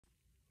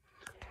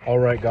All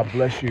right, God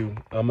bless you.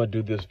 I'm gonna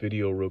do this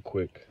video real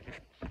quick.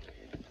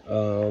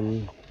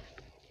 I'm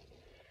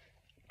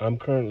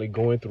currently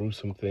going through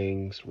some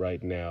things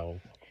right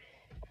now,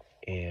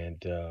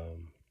 and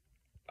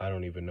I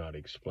don't even know how to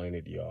explain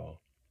it, y'all.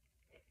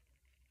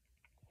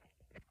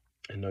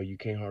 I know you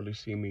can't hardly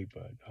see me,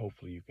 but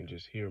hopefully you can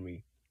just hear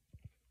me.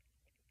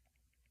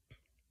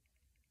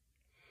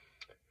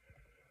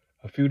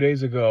 A few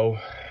days ago,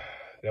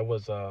 there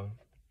was a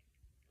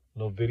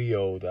little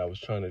video that I was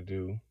trying to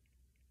do,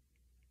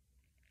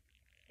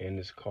 and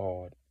was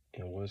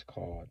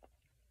called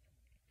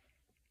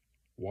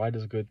Why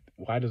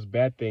does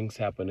bad things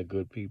happen to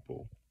good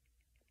people?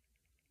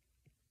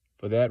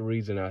 For that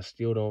reason, I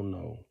still don't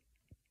know.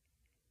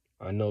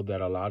 I know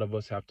that a lot of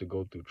us have to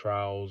go through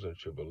trials and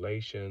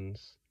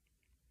tribulations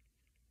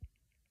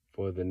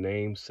for the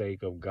name's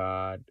sake of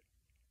God,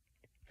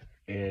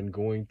 and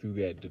going through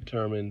that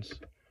determines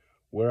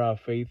where our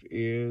faith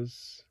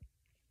is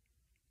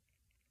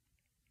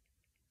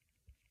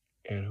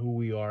and who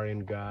we are in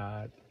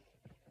God,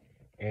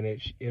 and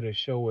it'll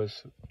show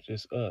us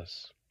just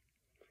us.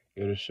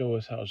 It'll show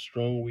us how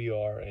strong we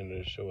are, and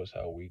it'll show us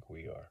how weak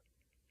we are.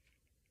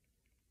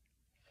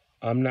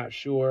 I'm not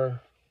sure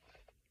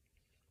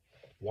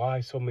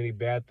why so many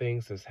bad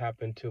things has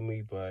happened to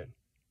me, but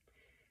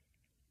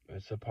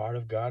it's a part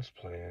of God's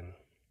plan.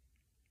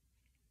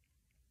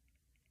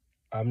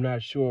 I'm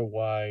not sure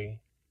why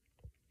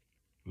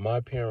my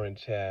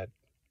parents had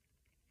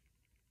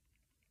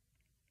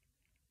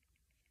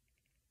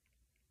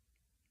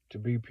to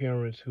be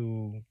parents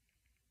who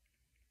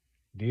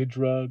did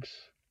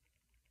drugs,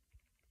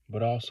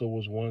 but also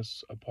was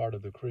once a part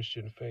of the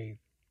Christian faith.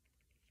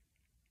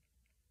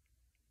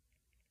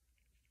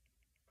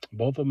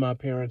 Both of my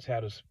parents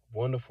had a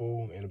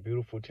wonderful and a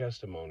beautiful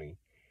testimony.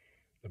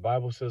 The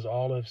Bible says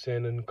all have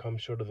sinned and come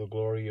short of the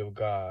glory of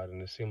God,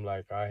 and it seemed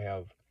like I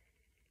have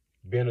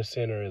been a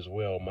sinner as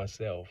well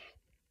myself.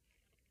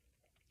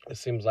 It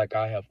seems like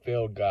I have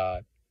failed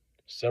God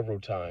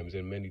several times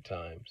and many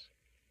times.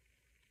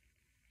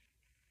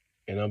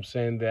 And I'm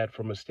saying that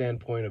from a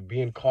standpoint of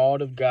being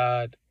called of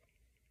God,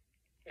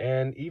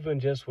 and even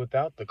just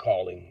without the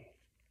calling.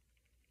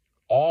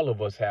 All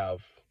of us have.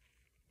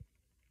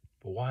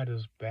 But why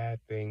does bad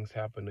things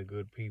happen to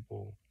good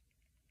people?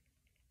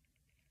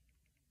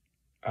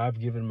 I've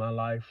given my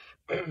life,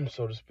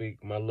 so to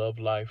speak, my love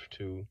life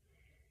to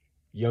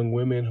young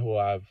women who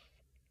I've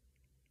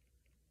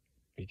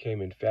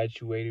became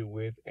infatuated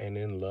with and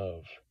in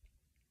love.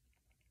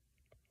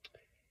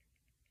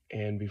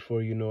 And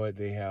before you know it,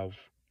 they have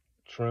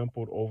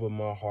trampled over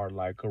my heart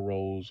like a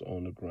rose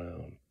on the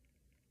ground.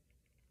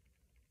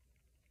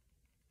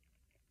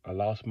 I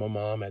lost my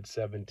mom at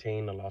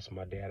 17. I lost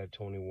my dad at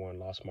 21.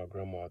 Lost my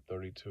grandma at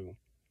 32.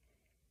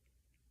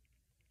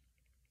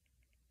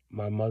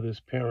 My mother's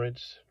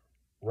parents,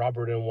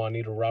 Robert and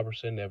Juanita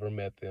Robertson, never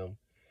met them.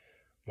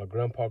 My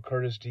grandpa,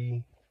 Curtis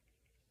D.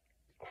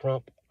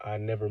 Crump, I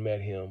never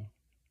met him.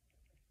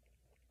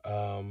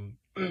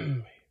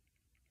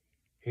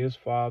 His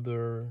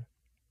father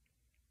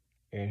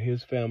and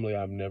his family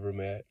I've never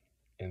met,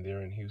 and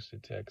they're in Houston,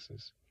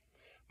 Texas.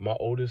 My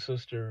oldest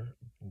sister,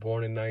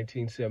 born in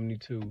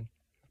 1972,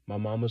 my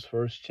mama's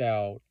first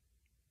child,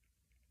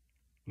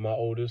 my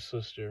oldest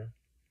sister,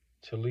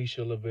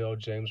 Talisha Lavelle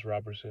James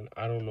Robertson.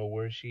 I don't know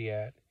where she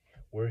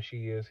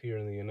is here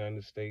in the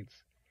United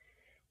States.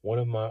 One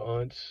of my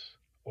aunts,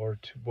 or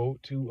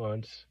two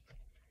aunts,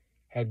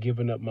 had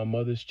given up my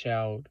mother's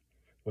child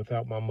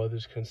without my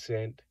mother's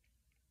consent.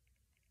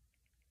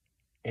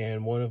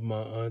 And one of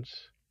my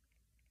aunts,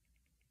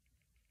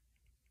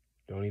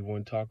 don't even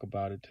want to talk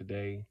about it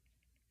today,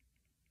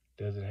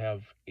 doesn't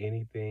have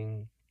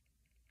anything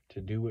to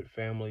do with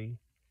family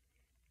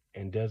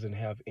and doesn't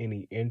have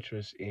any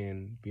interest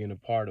in being a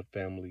part of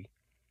family,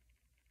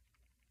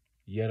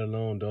 yet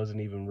alone doesn't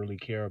even really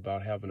care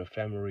about having a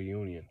family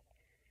reunion.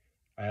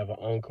 I have an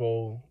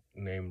uncle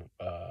named,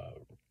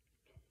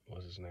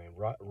 what's his name?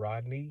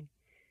 Rodney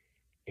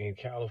in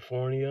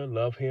California.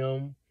 Love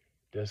him.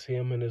 Does he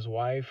and his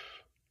wife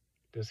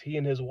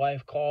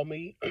call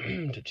me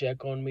to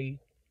check on me?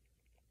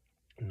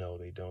 No,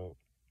 they don't.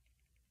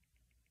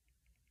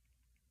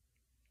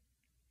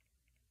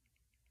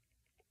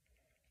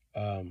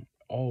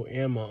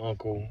 And my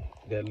uncle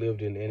that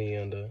lived in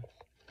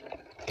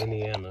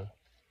Indiana,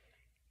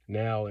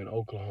 now in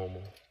Oklahoma.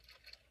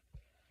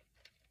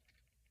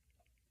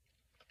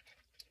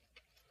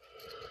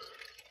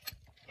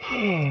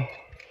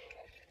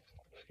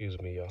 Excuse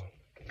me, y'all.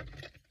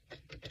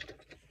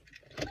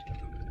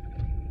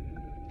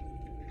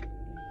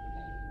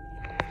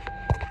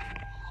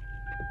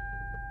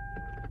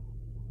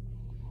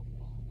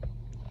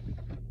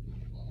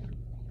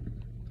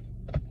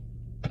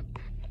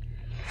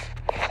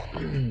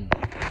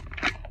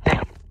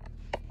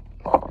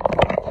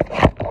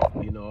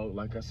 You know,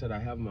 like I said, I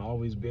haven't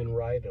always been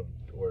right,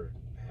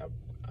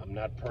 I'm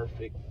not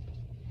perfect.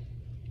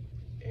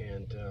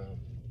 And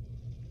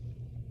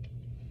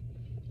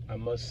I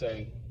must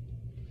say,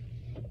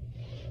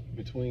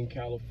 between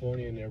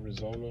California and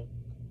Arizona,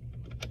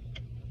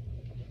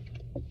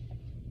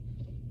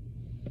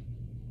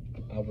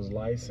 was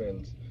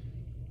licensed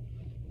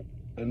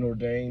and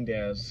ordained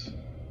as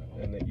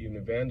an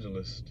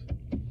evangelist.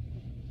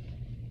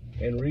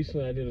 And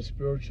recently I did a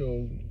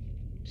spiritual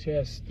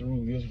test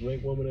through this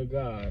great woman of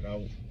God.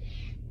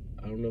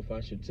 I don't know if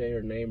I should say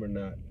her name or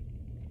not,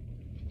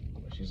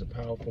 but she's a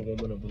powerful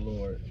woman of the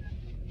Lord.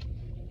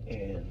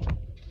 And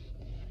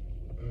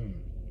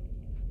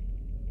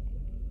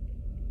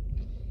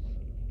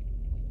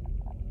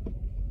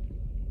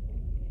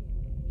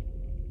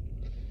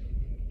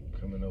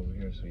coming over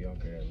here so y'all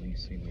can at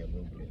least see me a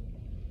little bit.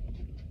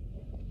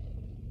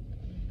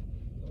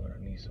 Lord,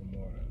 I need some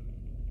more.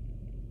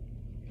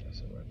 That's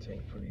in my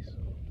tank pretty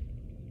soon.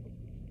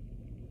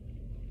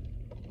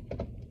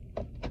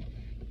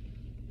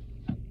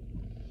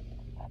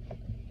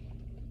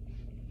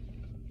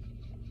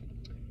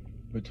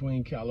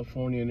 Between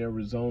California and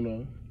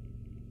Arizona,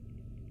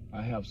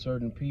 I have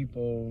certain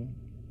people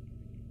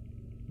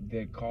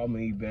that call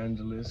me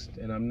evangelist,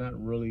 and I'm not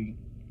really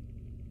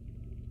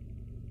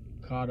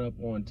caught up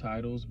on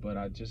titles, but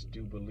I just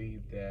do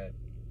believe that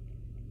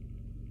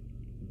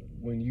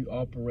when you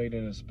operate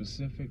in a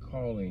specific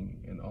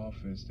calling and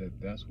office,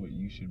 that's what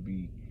you should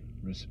be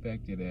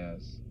respected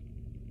as.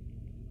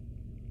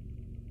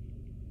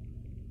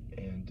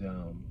 And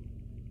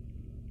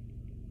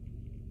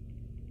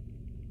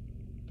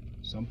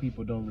some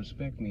people don't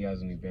respect me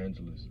as an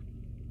evangelist.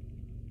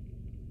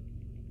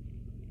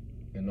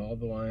 And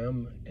although I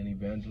am an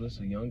evangelist,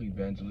 a young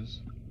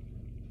evangelist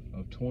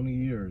of 20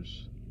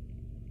 years,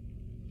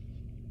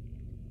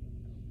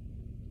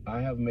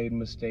 I have made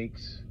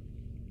mistakes.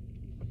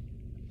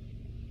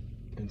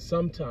 And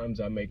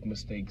sometimes I make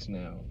mistakes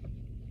now.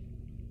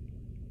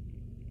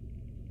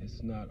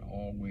 It's not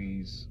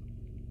always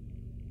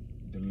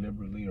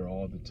deliberately or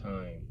all the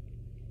time,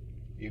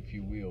 if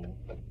you will.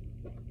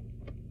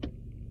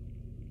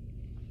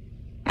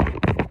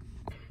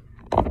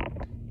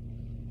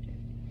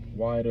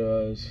 Why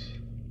does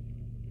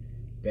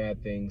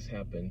bad things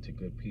happen to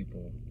good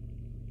people?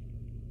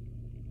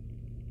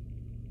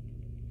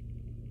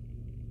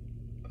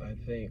 I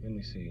think, let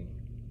me see.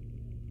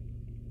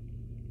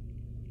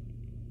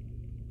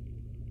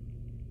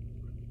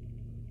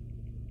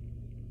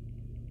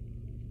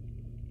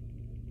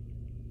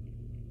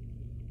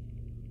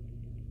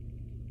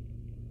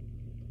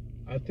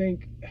 I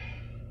think,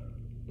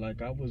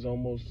 like, I was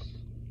almost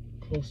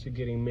close to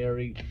getting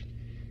married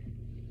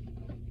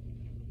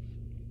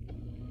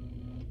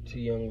to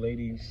young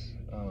ladies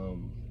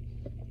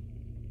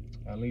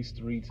at least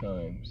 3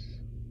 times.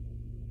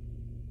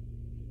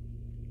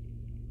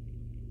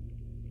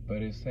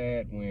 But it's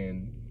sad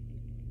when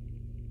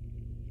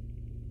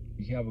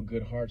you have a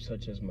good heart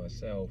such as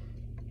myself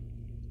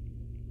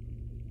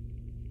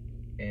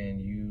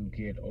and you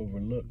get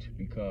overlooked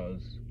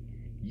because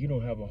you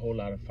don't have a whole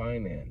lot of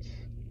finance.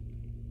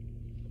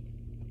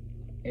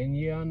 And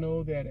yeah, I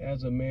know that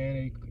as a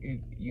man,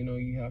 you know,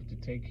 you have to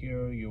take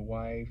care of your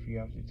wife, you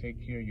have to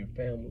take care of your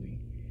family.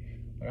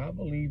 But I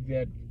believe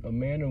that a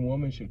man and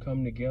woman should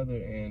come together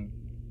and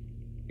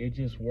it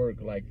just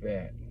work like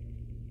that.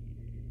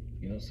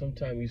 You know,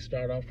 sometimes you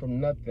start off from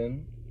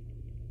nothing.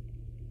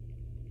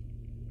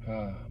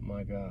 Ah,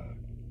 my God.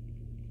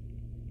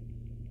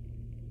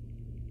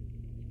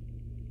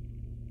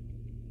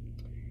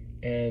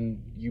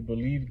 And you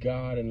believe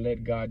God and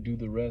let God do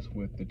the rest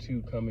with the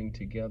two coming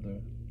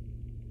together.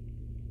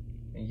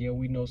 And yeah,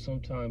 we know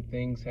sometimes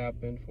things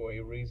happen for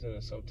a reason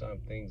and sometimes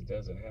things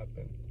doesn't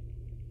happen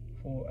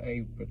for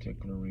a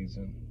particular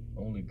reason.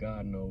 Only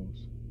God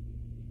knows.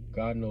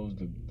 God knows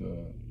the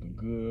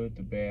good,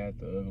 the bad,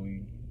 the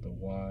ugly, the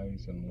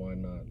whys and why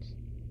nots,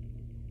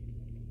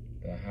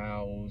 the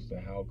hows, the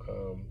how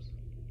comes,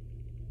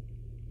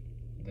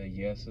 the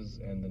yeses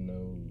and the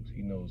nos.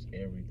 He knows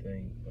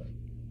everything, but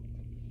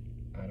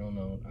I don't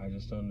know. I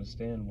just don't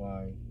understand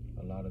why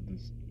a lot of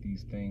these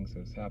things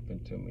has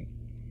happened to me.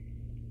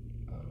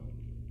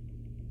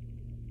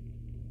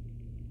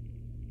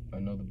 I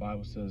know the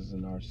Bible says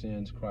in our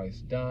sins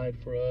Christ died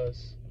for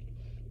us.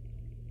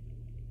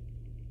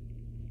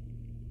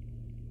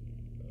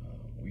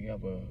 We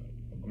have a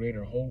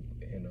greater hope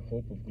and a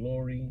hope of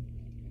glory.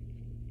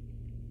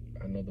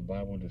 I know the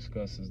Bible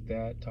discusses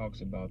that,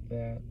 talks about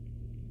that.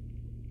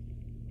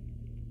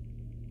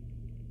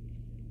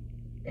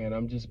 And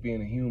I'm just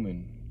being a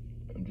human.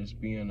 I'm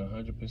just being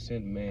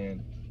 100%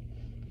 man.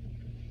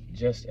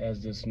 Just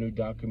as this new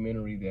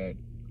documentary that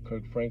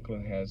Kirk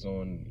Franklin has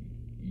on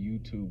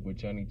YouTube,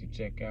 which I need to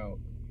check out.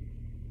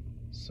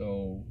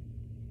 So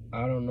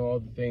I don't know all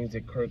the things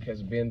that Kirk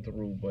has been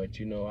through, but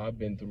you know, I've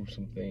been through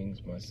some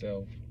things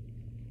myself,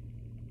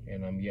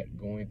 and I'm yet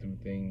going through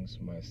things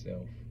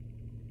myself.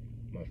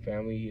 My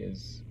family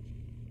is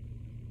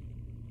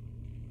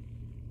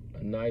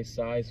a nice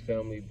sized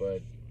family,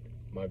 but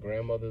my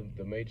grandmother,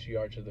 the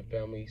matriarch of the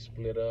family,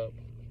 split up.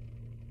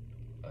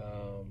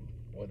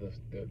 Well,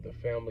 the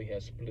family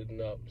has split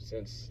up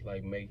since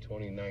like May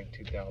 29,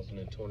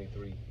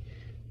 2023.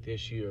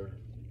 This year,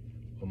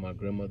 when my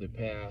grandmother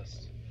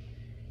passed,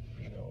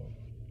 you know,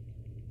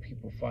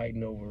 people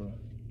fighting over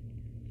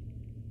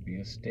the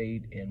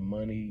estate and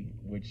money,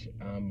 which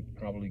I'm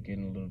probably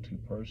getting a little too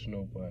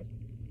personal, but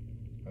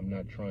I'm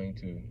not trying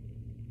to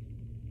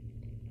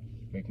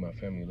make my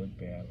family look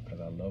bad because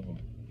I love them.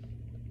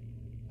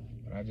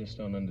 But I just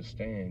don't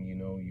understand,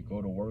 you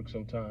go to work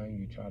sometime,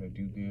 you try to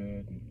do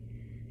good, and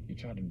you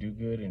try to do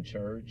good in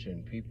church,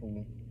 and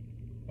people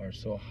are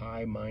so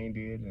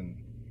high-minded,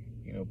 and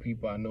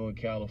people I know in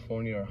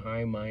California are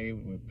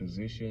high-minded with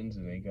positions,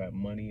 and they got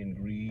money and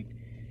greed,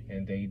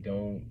 and they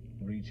don't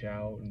reach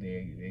out, and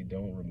they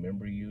don't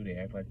remember you. They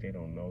act like they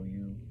don't know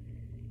you,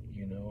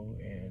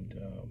 and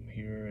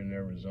here in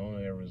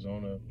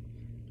Arizona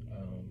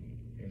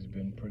has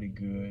been pretty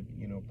good,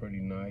 pretty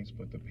nice,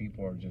 but the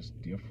people are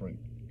just different,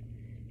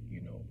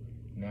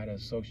 not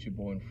as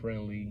sociable and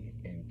friendly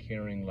and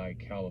caring like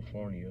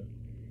California.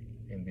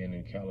 And then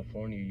in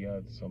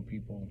California, some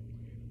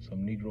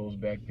Negroes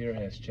back there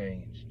has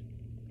changed.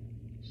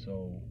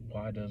 So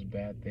why does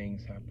bad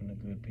things happen to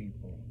good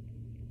people?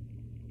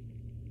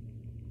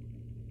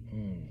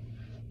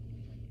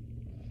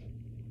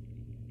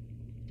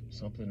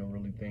 Something to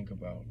really think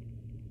about.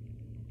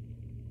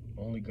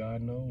 Only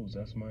God knows.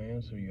 That's my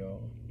answer,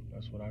 y'all.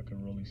 That's what I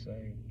could really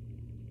say.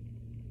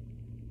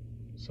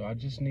 So I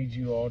just need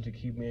you all to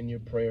keep me in your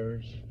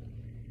prayers.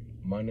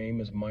 My name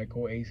is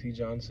Michael A.C.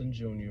 Johnson,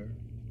 Jr.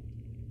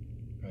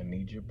 I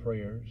need your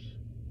prayers.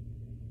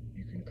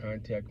 You can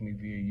contact me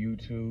via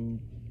YouTube.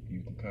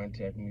 You can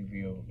contact me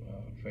via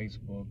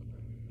Facebook.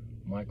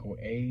 Michael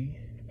A.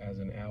 as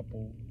in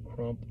Apple,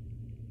 Crump,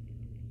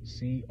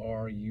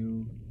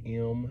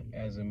 C-R-U-M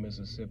as in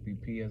Mississippi,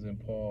 P as in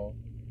Paul,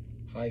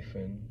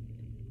 hyphen,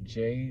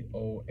 Johnsson,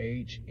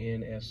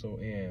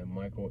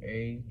 Michael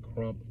A.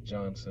 Crump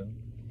Johnson.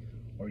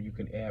 Or you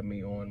can add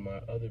me on my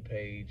other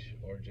page,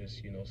 or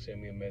just,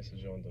 send me a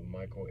message on the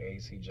Michael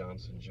A.C.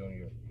 Johnson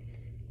Jr.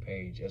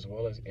 page, as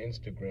well as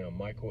Instagram,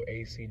 Michael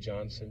A.C.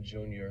 Johnson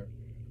Jr.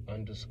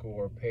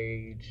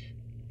 _page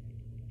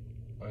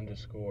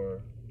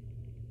 _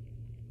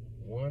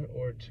 1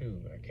 or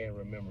 2. I can't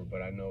remember,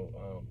 but I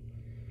know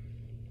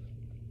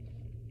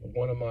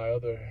one of my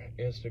other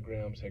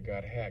Instagrams had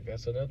got hacked.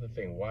 That's another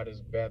thing. Why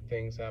does bad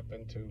things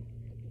happen to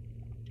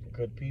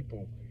good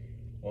people?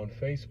 On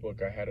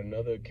Facebook, I had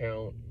another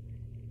account,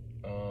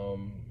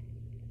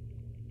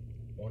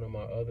 one of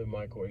my other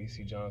Michael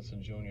A.C.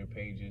 Johnson Jr.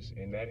 pages,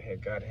 and that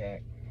had got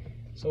hacked.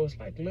 So it's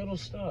like little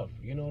stuff,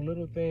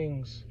 little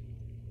things.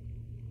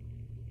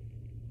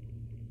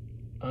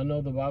 I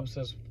know the Bible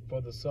says,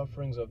 for the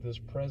sufferings of this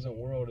present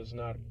world is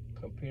not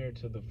compared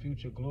to the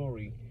future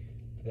glory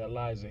that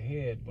lies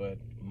ahead, but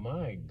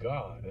my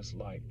God, it's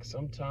like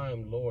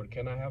sometime, Lord,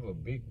 can I have a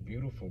big,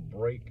 beautiful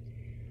break?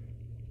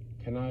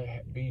 Can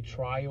I be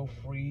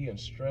trial-free and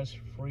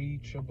stress-free,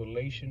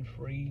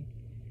 tribulation-free?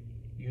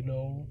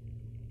 Can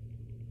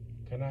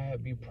I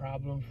be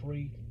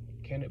problem-free?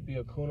 Can it be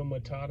a Kuna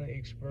Matata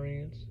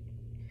experience?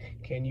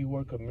 Can you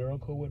work a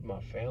miracle with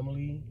my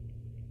family?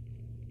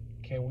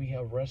 Can we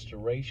have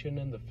restoration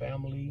in the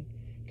family?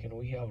 Can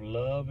we have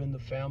love in the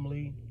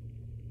family?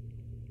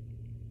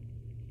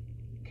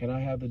 Can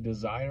I have the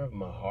desire of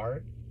my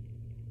heart?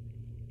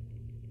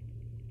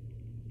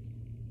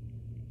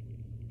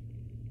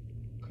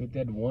 Could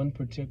that one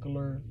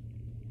particular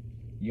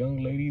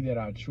young lady that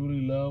I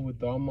truly love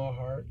with all my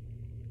heart,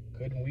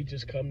 couldn't we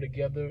just come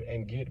together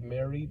and get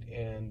married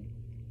and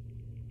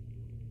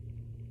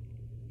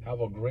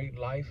have a great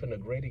life and a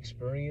great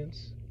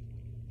experience?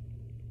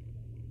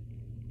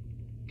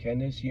 Can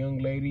this young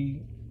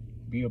lady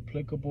be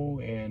applicable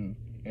and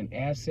an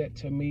asset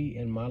to me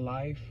in my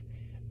life,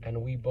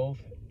 and we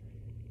both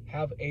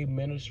have a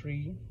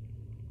ministry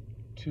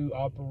to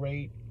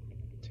operate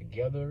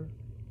together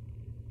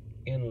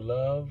in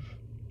love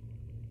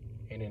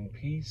and in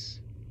peace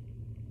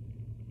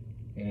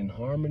and in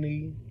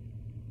harmony?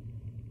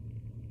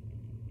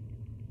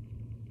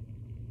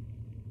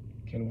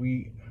 Can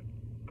we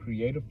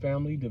create a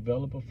family,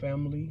 develop a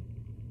family?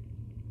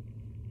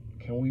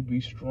 Can we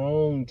be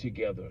strong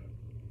together?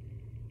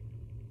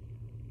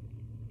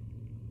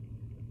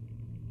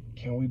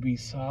 Can we be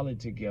solid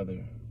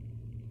together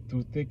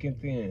through thick and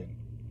thin?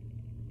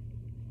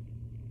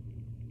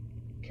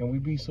 Can we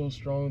be so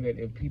strong that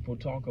if people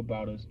talk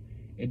about us,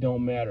 it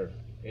don't matter,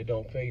 it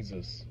don't faze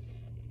us,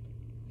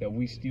 that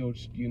we still,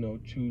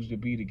 choose to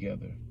be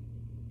together?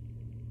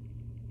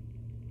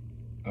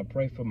 I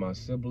pray for my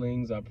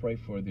siblings, I pray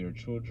for their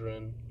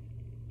children,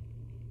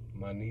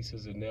 my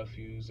nieces and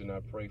nephews, and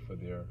I pray for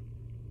the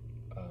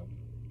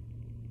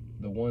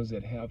ones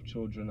that have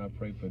children. I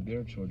pray for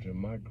their children,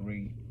 my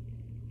great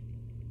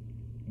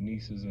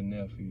nieces and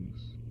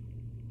nephews,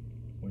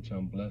 which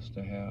I'm blessed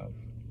to have.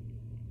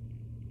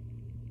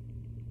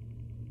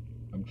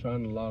 I'm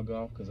trying to log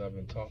off because I've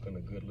been talking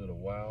a good little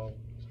while.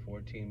 It's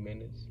 14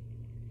 minutes.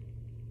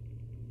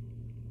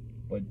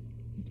 But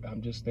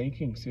I'm just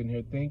thinking, sitting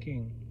here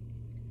thinking,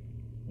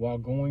 while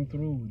going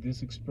through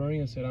this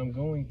experience that I'm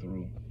going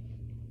through.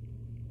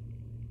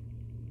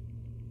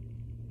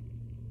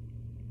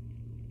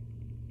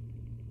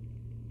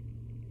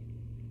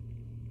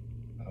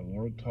 I've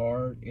worked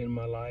hard in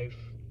my life.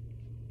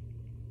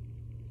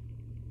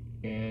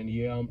 And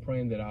yeah, I'm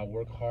praying that I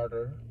work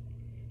harder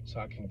so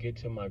I can get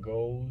to my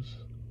goals.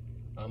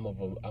 I'm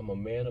a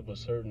man of a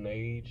certain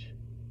age.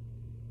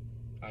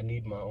 I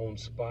need my own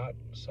spot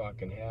so I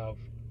can have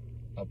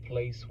a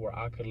place where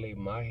I could lay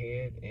my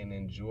head and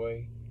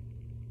enjoy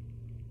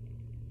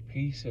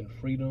peace and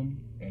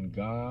freedom and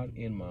God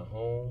in my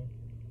home.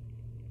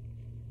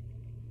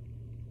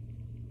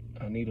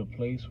 I need a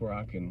place where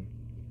I can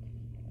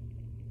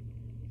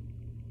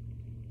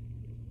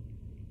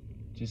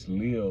just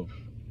live.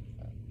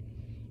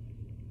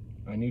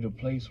 I need a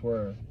place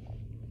where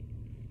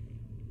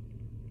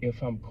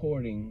if I'm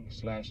courting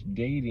 /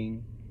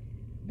 dating,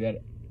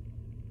 that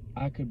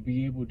I could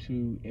be able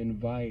to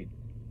invite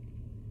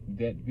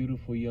that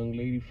beautiful young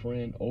lady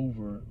friend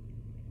over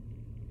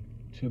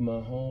to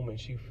my home and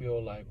she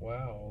feel like,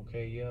 wow,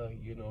 okay, yeah,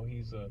 you know,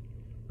 he's a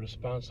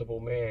responsible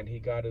man. He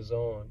got his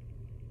own.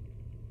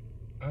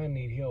 I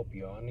need help,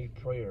 y'all. I need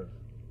prayer.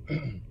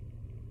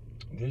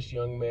 This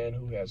young man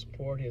who has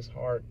poured his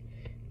heart,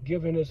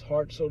 given his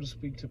heart, so to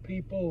speak, to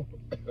people.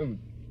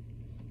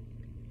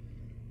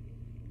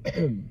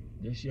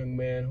 This young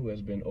man who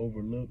has been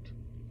overlooked,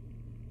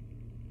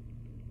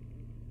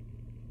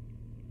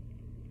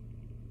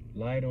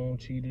 lied on,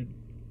 cheated,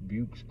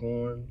 buked,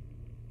 scorned,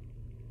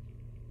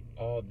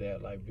 all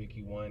that, like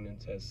Vicki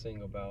Winans has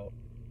sing about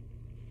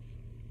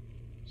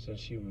since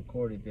she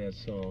recorded that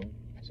song,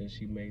 since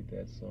she made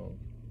that song.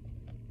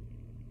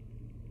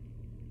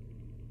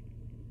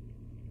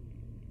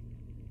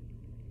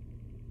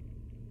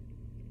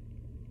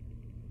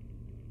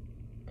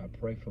 I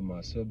pray for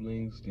my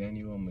siblings,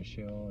 Daniel and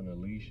Michelle and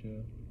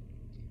Alicia.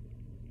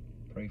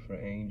 Pray for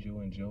Angel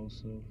and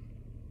Joseph.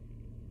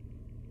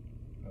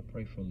 I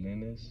pray for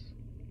Linus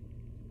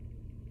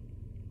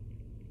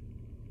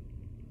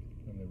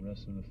and the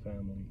rest of the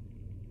family.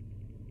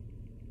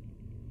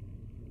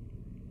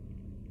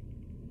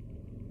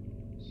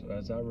 So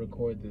as I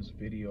record this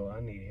video,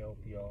 I need help,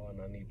 y'all, and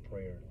I need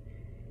prayer.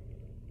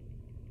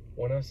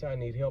 When I say I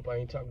need help, I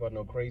ain't talking about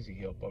no crazy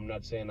help. I'm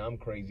not saying I'm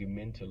crazy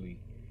mentally,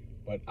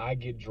 but I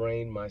get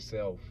drained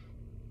myself.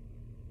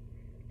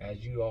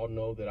 As you all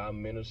know that I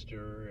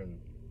minister and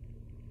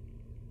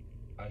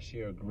I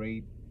share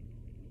great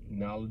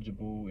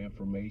knowledgeable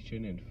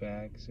information and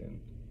facts and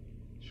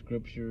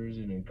scriptures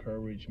and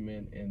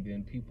encouragement, and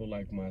then people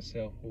like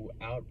myself who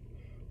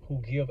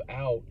give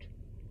out,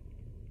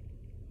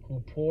 who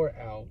pour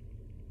out,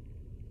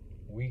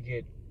 we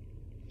get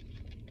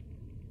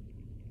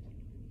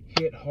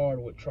hit hard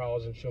with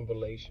trials and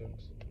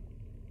tribulations.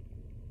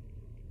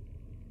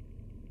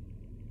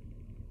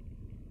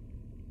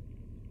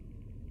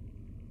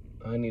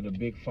 I need a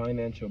big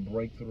financial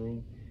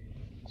breakthrough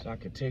so I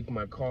could take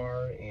my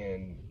car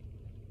and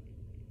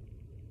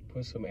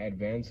put some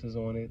advances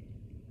on it.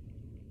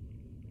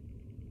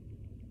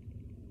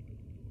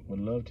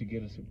 Would love to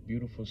get a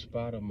beautiful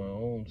spot of my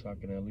own so I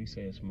can at least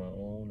say it's my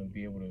own and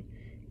be able to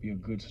be a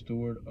good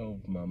steward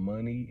of my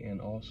money and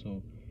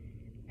also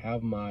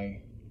have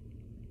my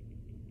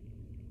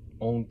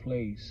own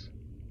place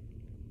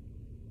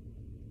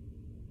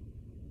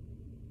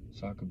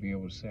so I could be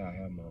able to say I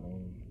have my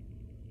own.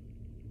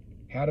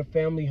 Had a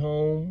family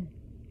home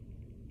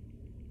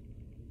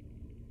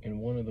in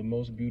one of the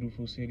most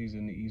beautiful cities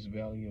in the East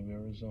Valley of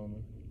Arizona.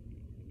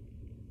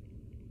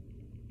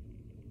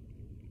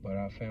 But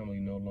our family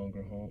no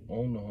longer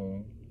own the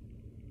home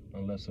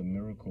unless a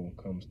miracle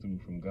comes through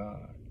from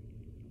God.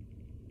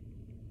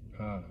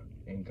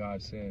 And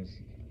God says,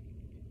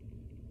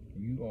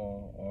 you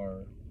all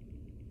are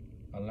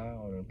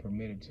allowed and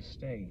permitted to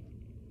stay.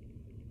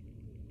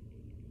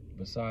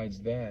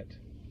 Besides that,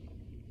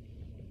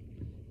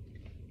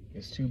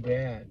 it's too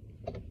bad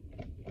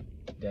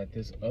that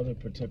this other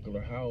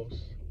particular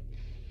house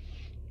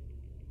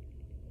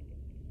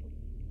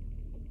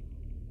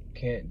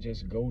can't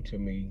just go to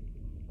me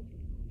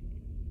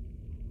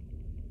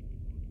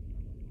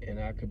and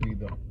I could be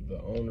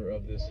the owner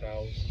of this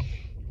house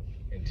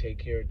and take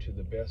care to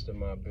the best of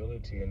my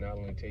ability, and not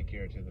only take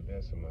care to the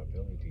best of my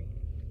ability,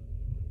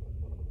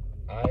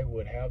 I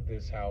would have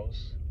this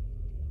house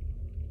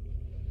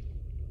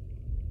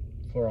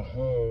for a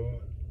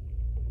home,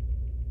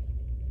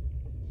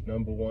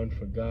 number one,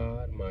 for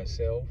God,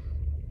 myself.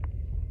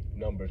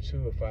 Number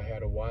two, if I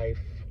had a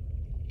wife,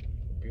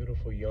 a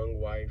beautiful young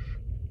wife.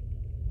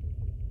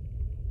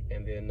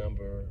 And then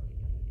number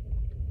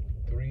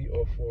 3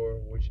 or 4,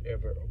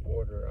 whichever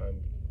order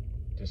I'm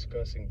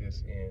discussing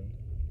this in,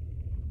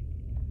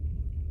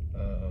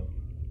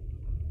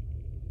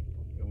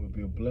 it would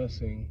be a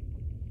blessing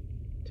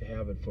to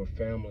have it for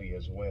family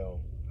as well.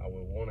 I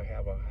would want to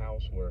have a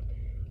house where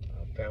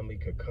a family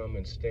could come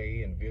and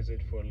stay and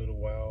visit for a little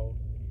while,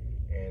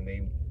 and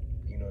they,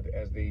 you know,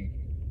 as they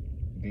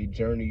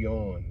journey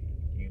on,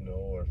 you know,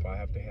 or if I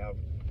have to have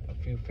a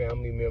few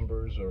family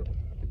members or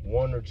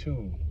 1 or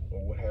 2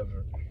 or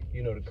whatever,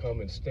 you know, to come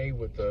and stay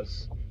with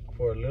us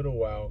for a little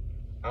while,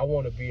 I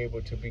want to be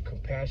able to be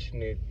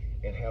compassionate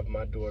and have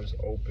my doors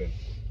open.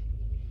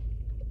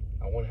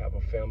 I want to have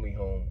a family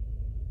home.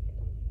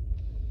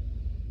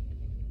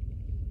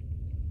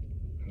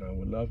 And I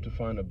would love to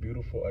find a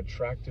beautiful,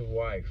 attractive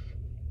wife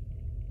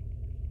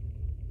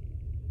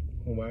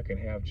whom I can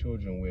have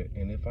children with.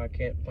 And if I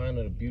can't find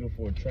a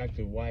beautiful,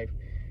 attractive wife,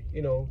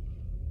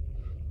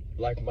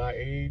 like my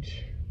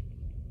age,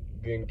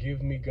 then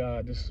give me,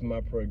 God, this is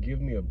my prayer,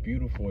 give me a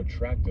beautiful,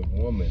 attractive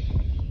woman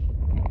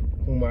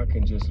whom I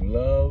can just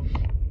love,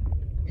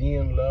 be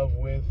in love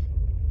with,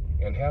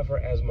 and have her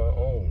as my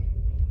own.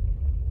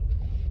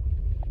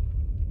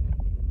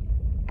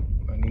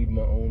 I need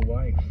my own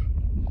wife.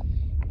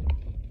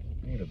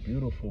 I need a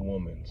beautiful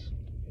woman,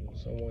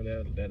 someone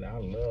that I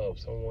love,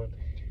 someone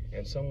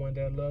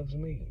that loves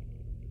me.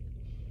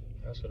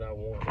 That's what I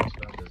want. That's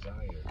what I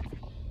desire.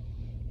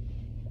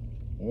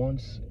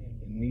 Wants,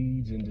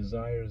 needs, and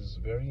desires is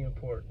very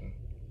important.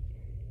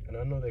 And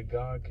I know that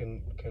God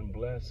can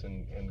bless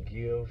and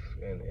give,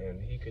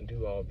 and he can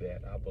do all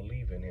that. I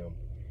believe in him.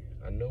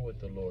 I know what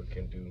the Lord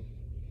can do.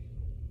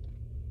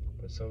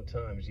 But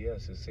sometimes,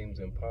 yes, it seems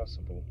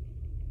impossible.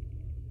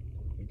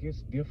 It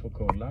gets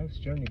difficult. Life's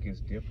journey gets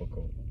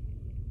difficult.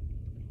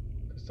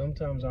 Because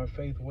sometimes our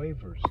faith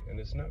wavers, and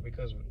it's not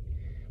because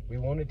we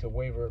want it to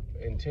waver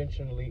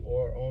intentionally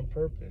or on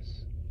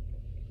purpose.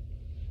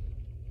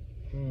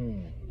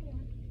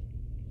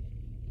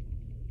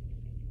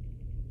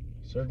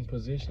 Certain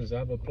positions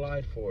I've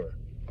applied for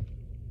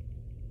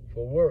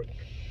work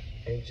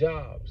and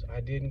jobs I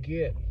didn't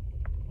get.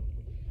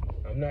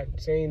 I'm not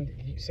saying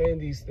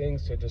these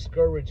things to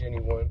discourage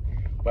anyone,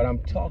 but I'm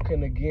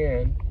talking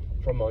again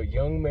from a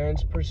young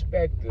man's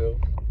perspective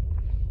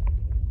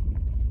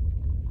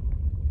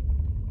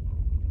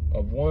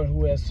of one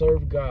who has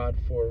served God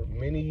for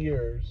many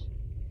years,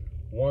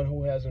 one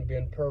who hasn't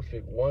been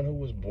perfect, one who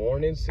was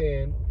born in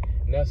sin.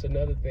 And that's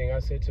another thing I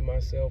said to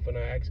myself, and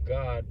I asked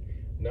God,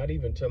 not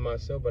even to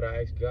myself, but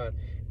I asked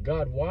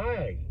God,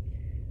 why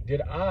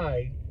did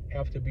I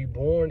have to be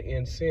born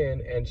in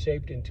sin and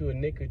shaped into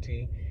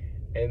iniquity,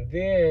 and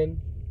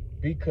then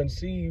be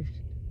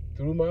conceived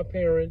through my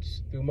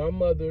parents, through my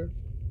mother?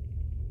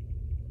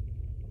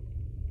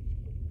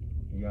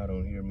 Y'all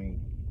don't hear me.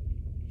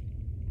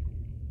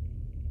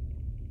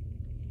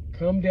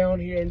 Come down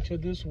here into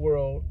this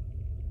world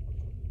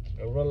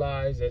and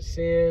realize that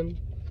sin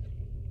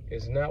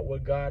is not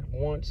what God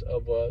wants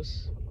of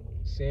us.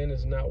 Sin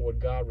is not what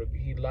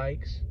he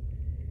likes.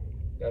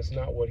 That's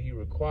not what he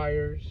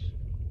requires,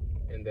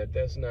 and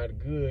that's not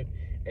good.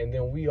 And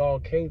then we all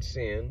can't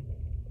sin,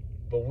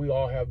 but we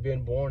all have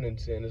been born in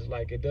sin. It's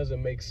like, it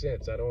doesn't make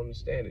sense. I don't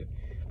understand it.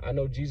 I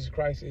know Jesus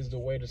Christ is the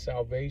way to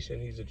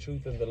salvation. He's the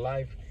truth and the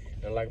life.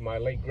 And like my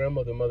late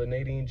grandmother, Mother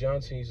Nadine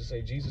Johnson, used to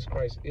say, Jesus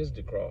Christ is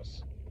the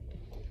cross.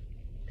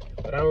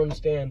 But I don't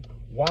understand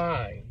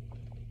why,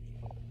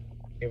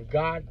 if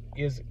God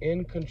is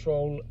in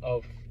control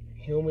of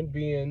human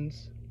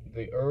beings,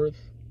 the earth,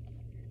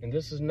 and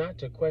this is not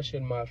to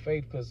question my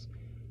faith, because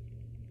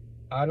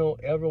I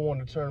don't ever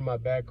want to turn my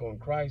back on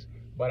Christ,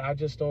 but I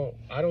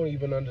don't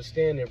even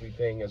understand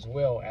everything as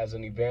well as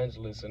an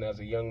evangelist and as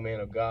a young man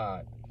of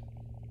God.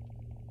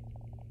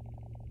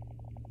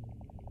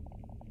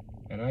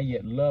 And I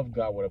yet love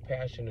God with a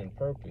passion and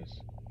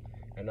purpose.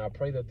 And I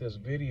pray that this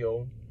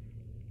video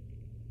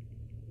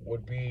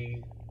would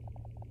be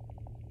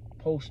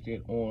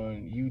posted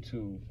on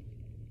YouTube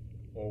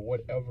or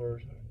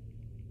whatever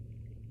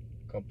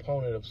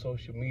component of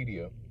social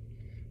media,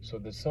 so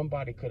that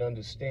somebody could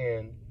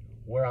understand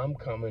where I'm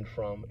coming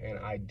from and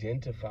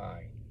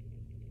identify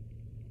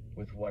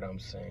with what I'm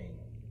saying.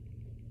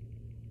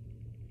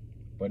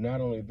 But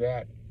not only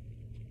that,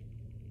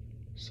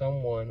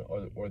 someone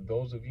or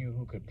those of you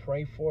who could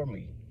pray for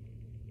me,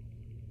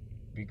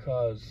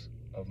 because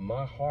of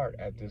my heart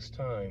at this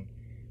time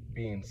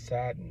being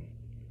saddened,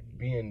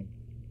 being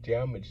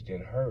damaged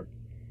and hurt.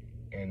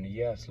 And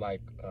yes,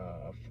 like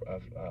a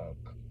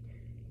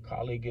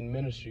colleague in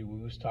ministry,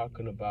 we was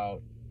talking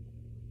about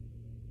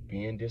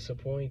being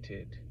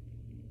disappointed,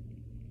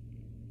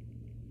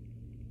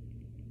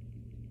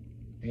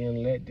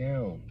 being let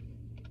down,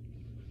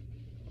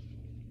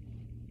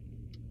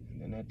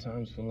 and then at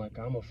times feeling like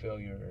I'm a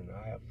failure and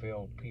I have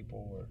failed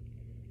people, or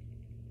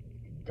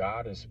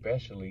God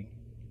especially.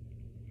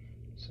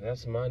 So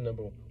that's my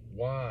number.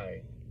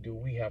 Why do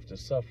we have to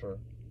suffer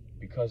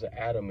because of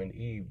Adam and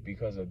Eve,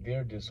 because of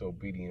their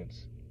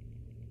disobedience?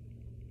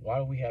 Why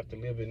do we have to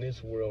live in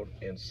this world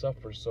and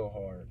suffer so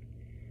hard?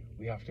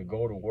 We have to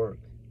go to work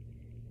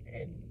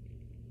and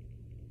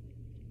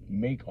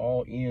make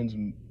all ends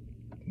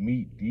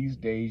meet. These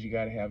days, you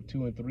got to have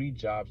 2 and 3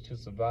 jobs to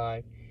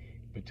survive.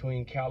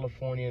 Between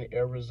California and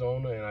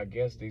Arizona, and I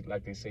guess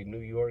they say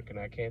New York, and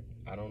I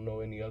don't know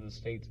any other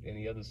states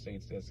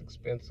that's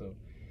expensive.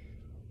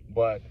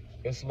 But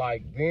it's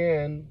like,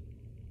 then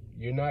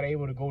you're not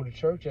able to go to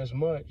church as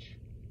much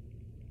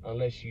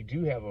unless you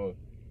do have a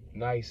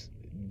nice,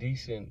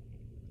 decent,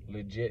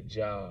 legit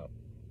job,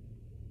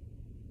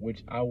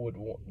 which I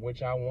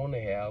want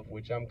to have,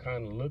 which I'm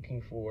kind of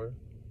looking for,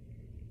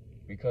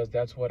 because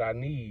that's what I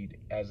need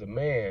as a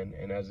man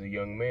and as a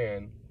young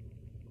man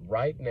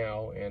right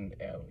now. And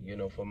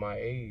for my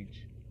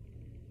age,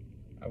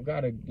 I've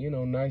got a,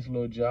 nice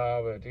little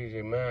job at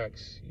TJ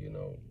Maxx,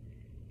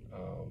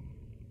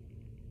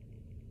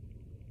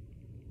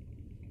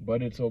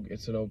 but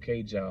it's an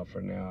okay job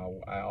for now.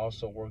 I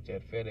also worked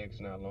at FedEx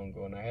not long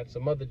ago, and I had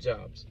some other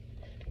jobs.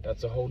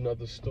 That's a whole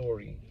nother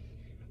story.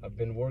 I've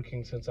been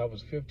working since I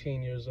was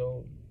 15 years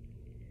old.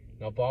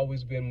 And I've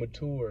always been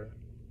mature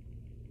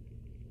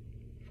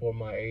for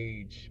my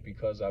age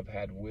because I've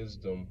had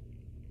wisdom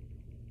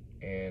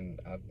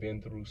and I've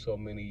been through so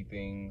many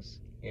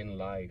things in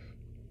life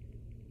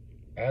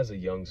as a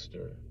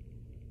youngster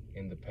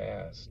in the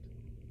past.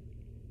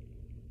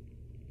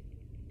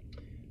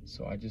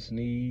 So I just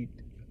need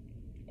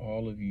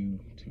all of you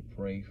to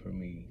pray for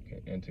me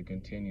and to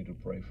continue to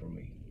pray for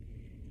me.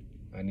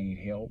 I need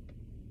help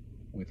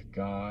with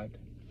God.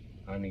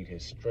 I need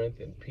His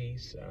strength and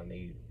peace. I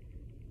need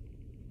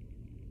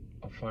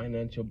a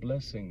financial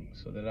blessing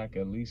so that I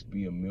can at least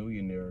be a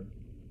millionaire,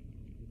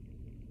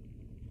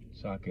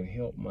 so I can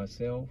help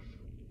myself.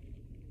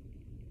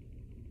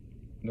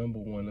 Number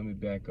one, let me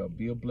back up.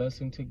 Be a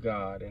blessing to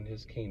God and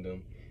His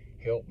kingdom.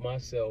 Help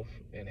myself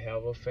and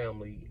have a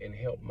family, and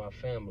help my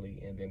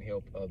family, and then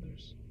help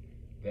others.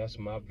 That's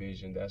my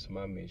vision. That's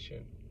my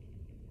mission.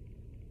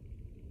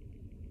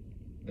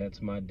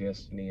 That's my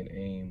destiny and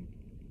aim,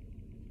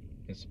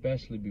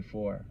 especially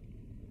before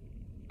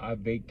I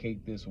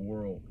vacate this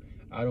world.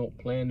 I don't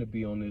plan to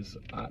be on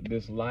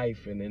this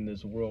life and in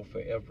this world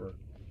forever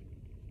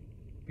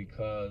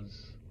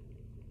because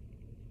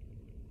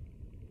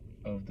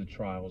of the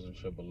trials and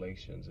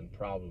tribulations and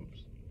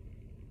problems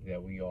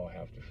that we all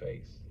have to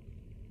face.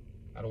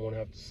 I don't want to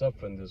have to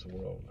suffer in this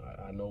world.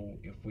 I know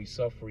if we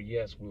suffer,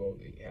 yes, we'll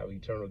have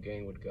eternal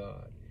gain with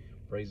God.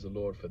 Praise the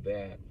Lord for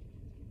that.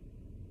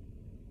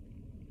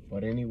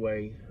 But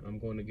anyway, I'm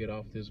going to get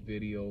off this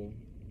video.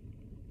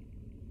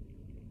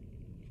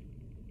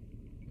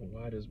 But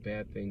why does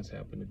bad things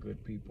happen to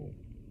good people?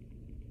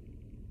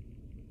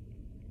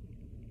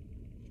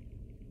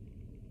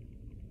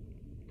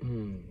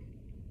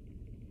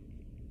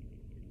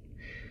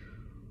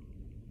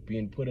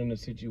 Being put in a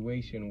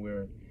situation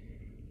where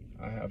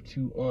I have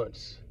two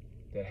aunts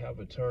that have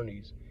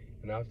attorneys,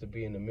 and I have to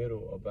be in the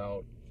middle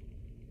about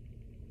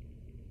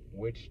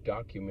which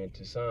document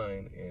to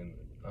sign, and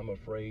I'm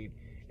afraid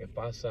if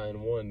I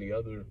sign one, the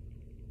other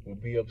will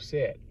be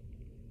upset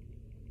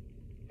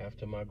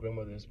after my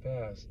grandmother has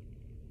passed.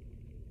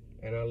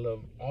 And I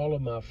love all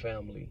of my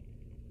family.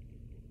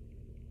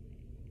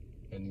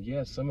 And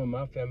yes, some of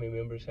my family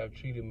members have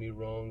treated me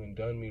wrong and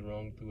done me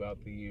wrong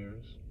throughout the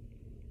years.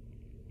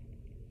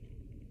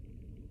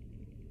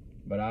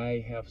 But I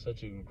have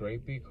such a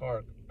great big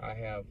heart. I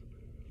have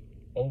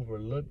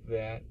overlooked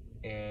that,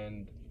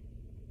 and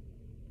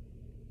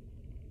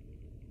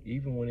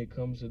even when it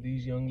comes to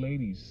these young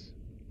ladies,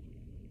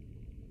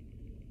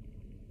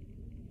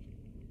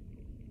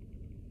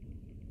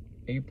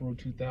 April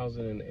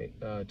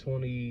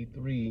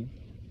 2023,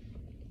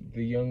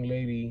 the young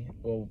lady,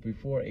 well,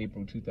 before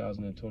April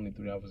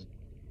 2023, I was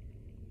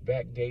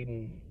back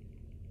dating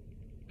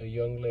a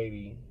young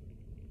lady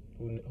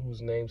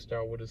whose name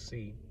started with a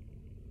C.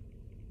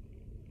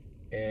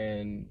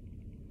 And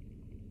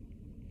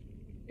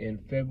in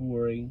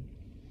February,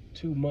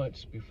 2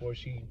 months before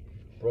she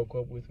broke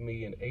up with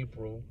me in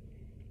April,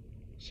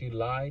 she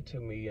lied to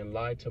me and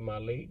lied to my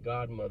late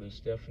godmother,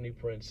 Stephanie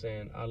Prince,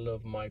 saying, I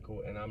love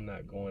Michael and I'm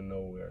not going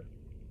nowhere.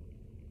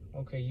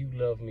 Okay, you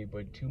love me,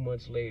 but 2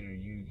 months later,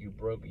 you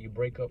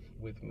break up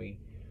with me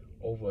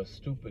over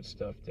stupid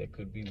stuff that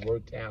could be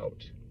worked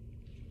out,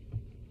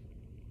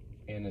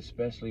 and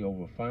especially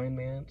over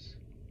finance.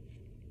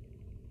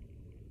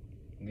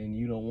 And then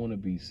you don't want to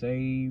be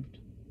saved.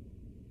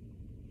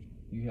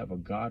 You have a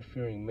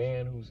God-fearing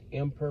man who's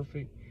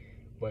imperfect,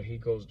 but he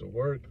goes to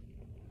work.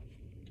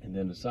 And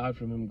then aside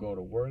from him go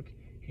to work,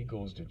 he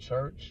goes to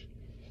church.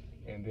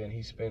 And then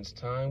he spends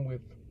time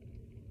with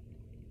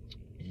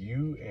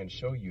you and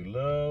show you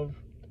love,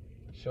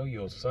 show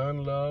your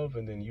son love,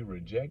 and then you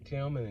reject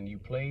him, and then you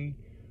play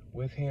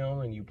with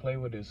him and you play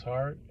with his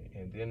heart.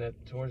 And then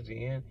towards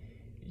the end,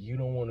 you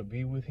don't want to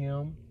be with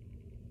him.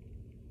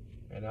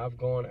 And I've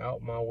gone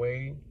out my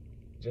way,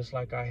 just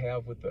like I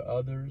have with the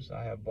others.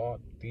 I have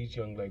bought these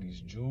young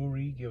ladies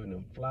jewelry, given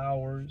them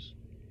flowers,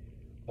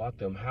 bought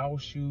them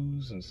house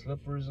shoes and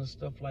slippers and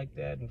stuff like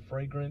that, and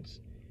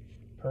fragrance,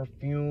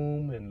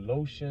 perfume and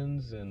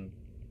lotions and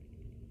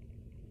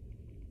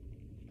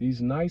these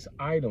nice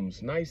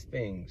items, nice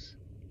things.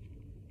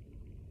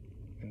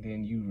 And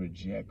then you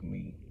reject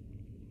me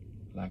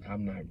like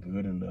I'm not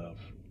good enough.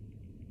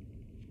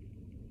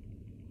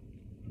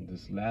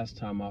 This last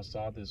time I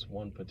saw this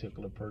one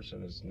particular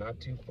person, is not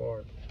too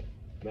far.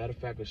 Matter of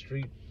fact, a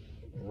street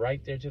right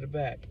there to the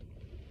back.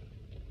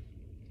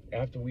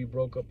 After we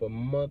broke up a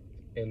month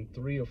and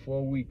 3 or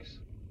 4 weeks,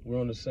 we're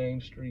on the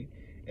same street,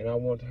 and I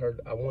wanted her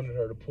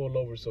to pull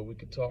over so we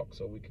could talk,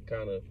 so we could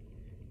kind of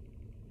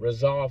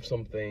resolve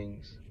some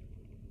things.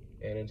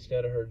 And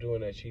instead of her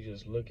doing that, she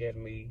just looked at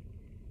me.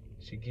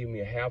 She gave me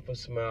a half a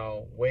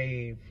smile,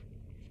 wave,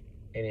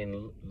 and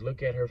then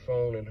look at her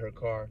phone in her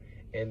car,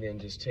 and then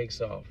just takes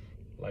off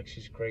like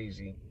she's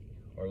crazy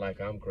or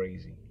like I'm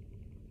crazy.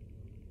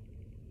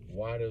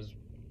 Why does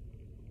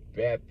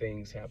bad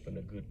things happen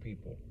to good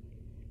people?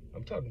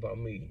 I'm talking about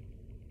me.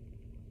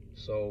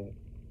 So,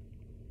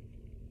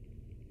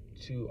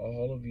 to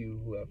all of you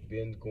who have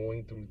been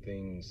going through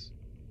things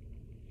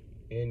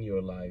in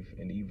your life,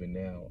 and even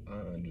now, I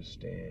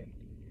understand.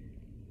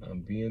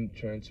 I'm being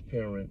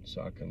transparent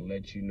so I can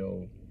let you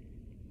know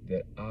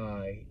that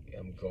I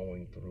am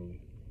going through,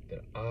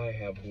 that I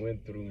have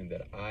went through, and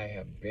that I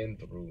have been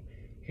through.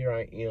 Here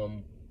I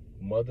am,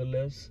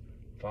 motherless,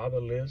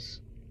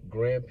 fatherless,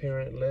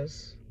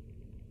 grandparentless,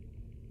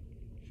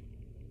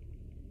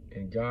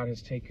 and God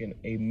has taken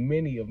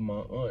many of my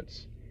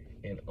aunts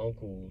and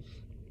uncles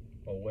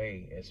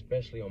away,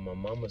 especially on my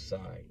mama's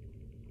side,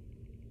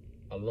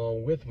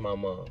 along with my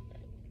mom.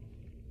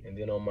 And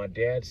then on my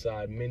dad's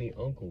side, many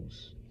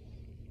uncles,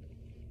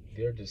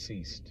 they're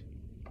deceased.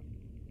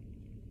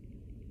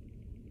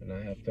 And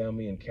I have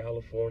family in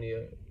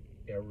California,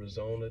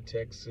 Arizona,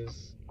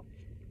 Texas,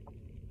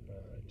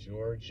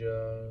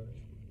 Georgia,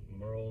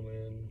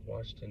 Maryland,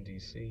 Washington,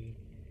 D.C.,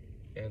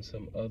 and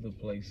some other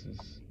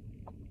places.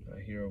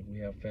 Here we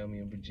have family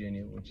in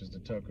Virginia, which is the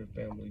Tucker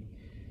family.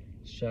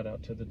 Shout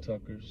out to the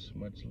Tuckers,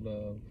 much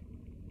love.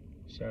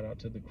 Shout out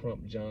to the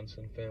Crump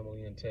Johnson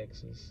family in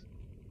Texas,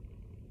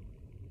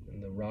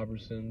 and the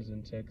Robertsons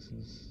in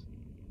Texas,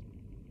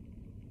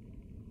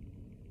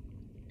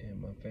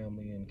 and my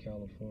family in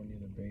California,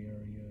 the Bay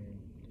Area, and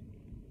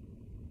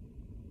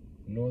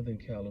Northern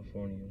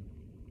California.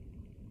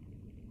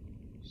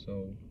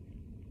 So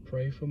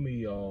pray for me,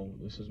 y'all.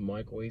 This is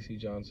Mike Wasey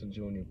Johnson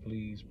Jr.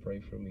 Please pray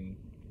for me.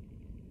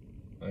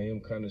 I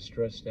am kind of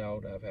stressed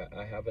out.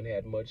 I haven't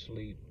had much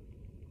sleep.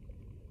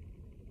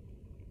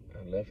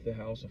 I left the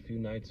house a few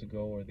nights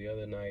ago, or the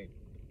other night,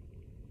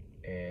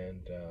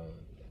 and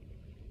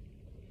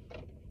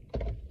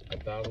I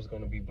thought I was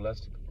going to be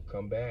blessed to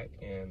come back,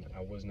 and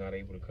I was not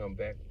able to come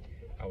back.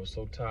 I was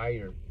so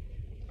tired.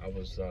 I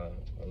was a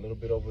little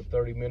bit over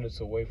 30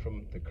 minutes away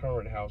from the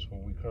current house where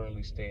we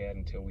currently stay at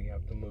until we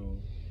have to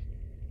move.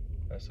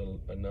 That's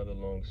another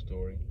long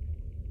story.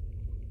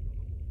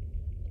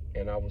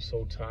 And I was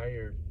so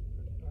tired,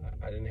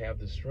 I didn't have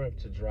the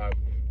strength to drive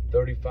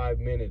 35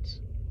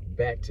 minutes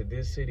back to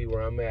this city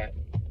where I'm at,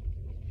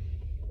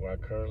 where I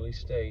currently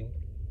stay.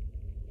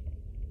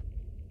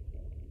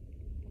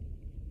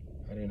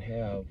 I didn't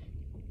have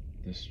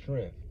the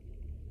strength.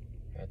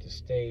 I had to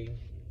stay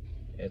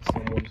at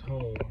someone's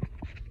home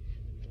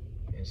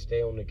and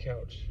stay on the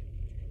couch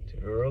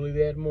till early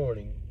that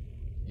morning,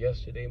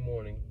 yesterday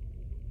morning.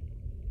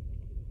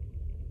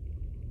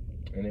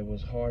 And it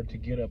was hard to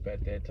get up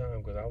at that time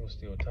because I was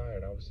still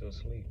tired. I was still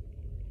asleep.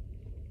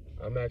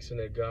 I'm asking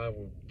that God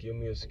will give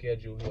me a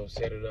schedule. He'll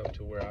set it up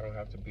to where I don't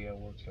have to be at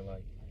work till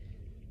like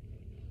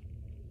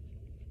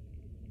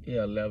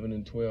 11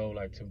 and 12.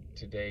 Like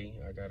today,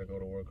 I got to go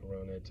to work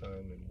around that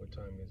time. And what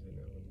time is it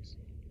now? Let me see.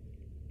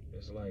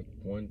 It's like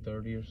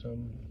 1:30 or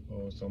something.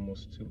 Oh, it's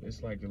almost 2.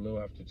 It's like a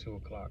little after 2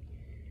 o'clock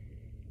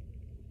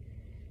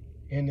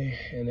in the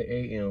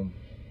a.m.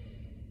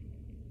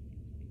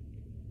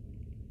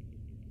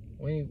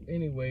 Well,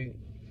 anyway,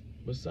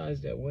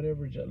 besides that,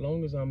 whatever, as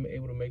long as I'm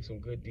able to make some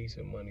good,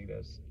 decent money,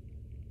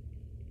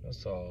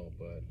 that's all.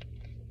 But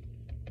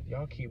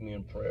y'all keep me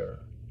in prayer,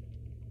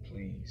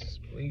 please.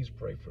 Please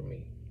pray for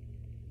me.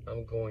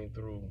 I'm going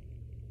through,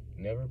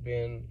 never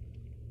been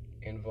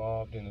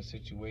involved in a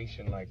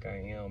situation like I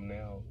am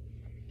now.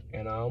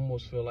 And I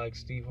almost feel like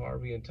Steve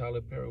Harvey and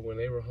Tyler Perry when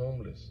they were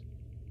homeless.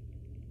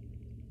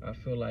 I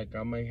feel like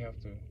I might have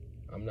to,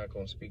 I'm not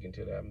going to speak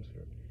into the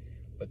atmosphere,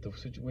 but the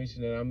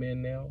situation that I'm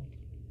in now,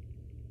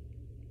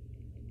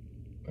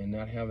 and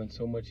not having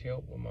so much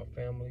help with my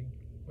family,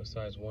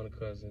 besides one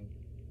cousin,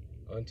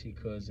 auntie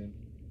cousin,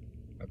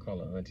 I call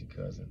her auntie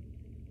cousin,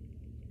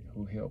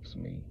 who helps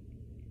me,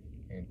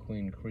 and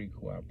Queen Creek,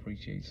 who I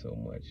appreciate so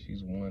much.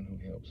 She's one who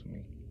helps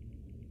me.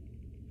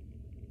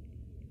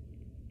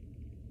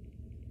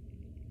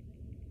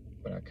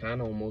 But I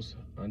kind of almost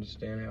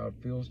understand how it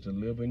feels to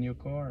live in your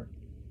car.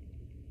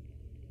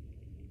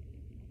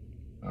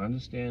 I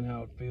understand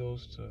how it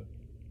feels to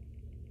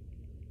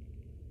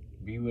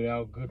be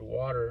without good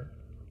water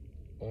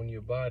on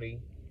your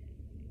body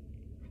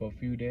for a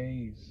few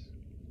days.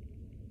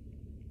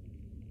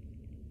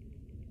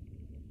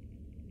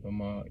 But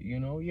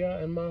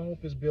and my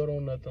hope is built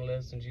on nothing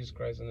less than Jesus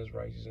Christ and his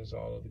righteousness.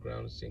 All of the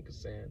ground is sinking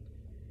sand.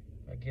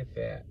 I get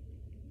that.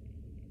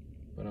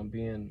 But I'm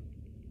being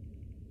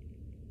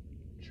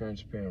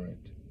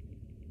transparent.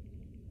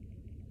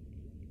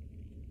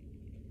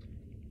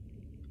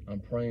 I'm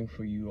praying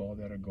for you all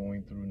that are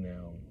going through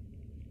now.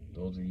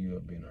 Those of you who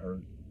have been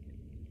hurt,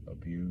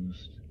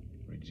 abused,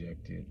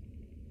 rejected,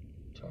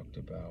 talked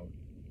about,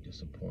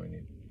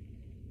 disappointed,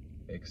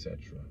 etc.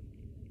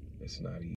 It's not easy.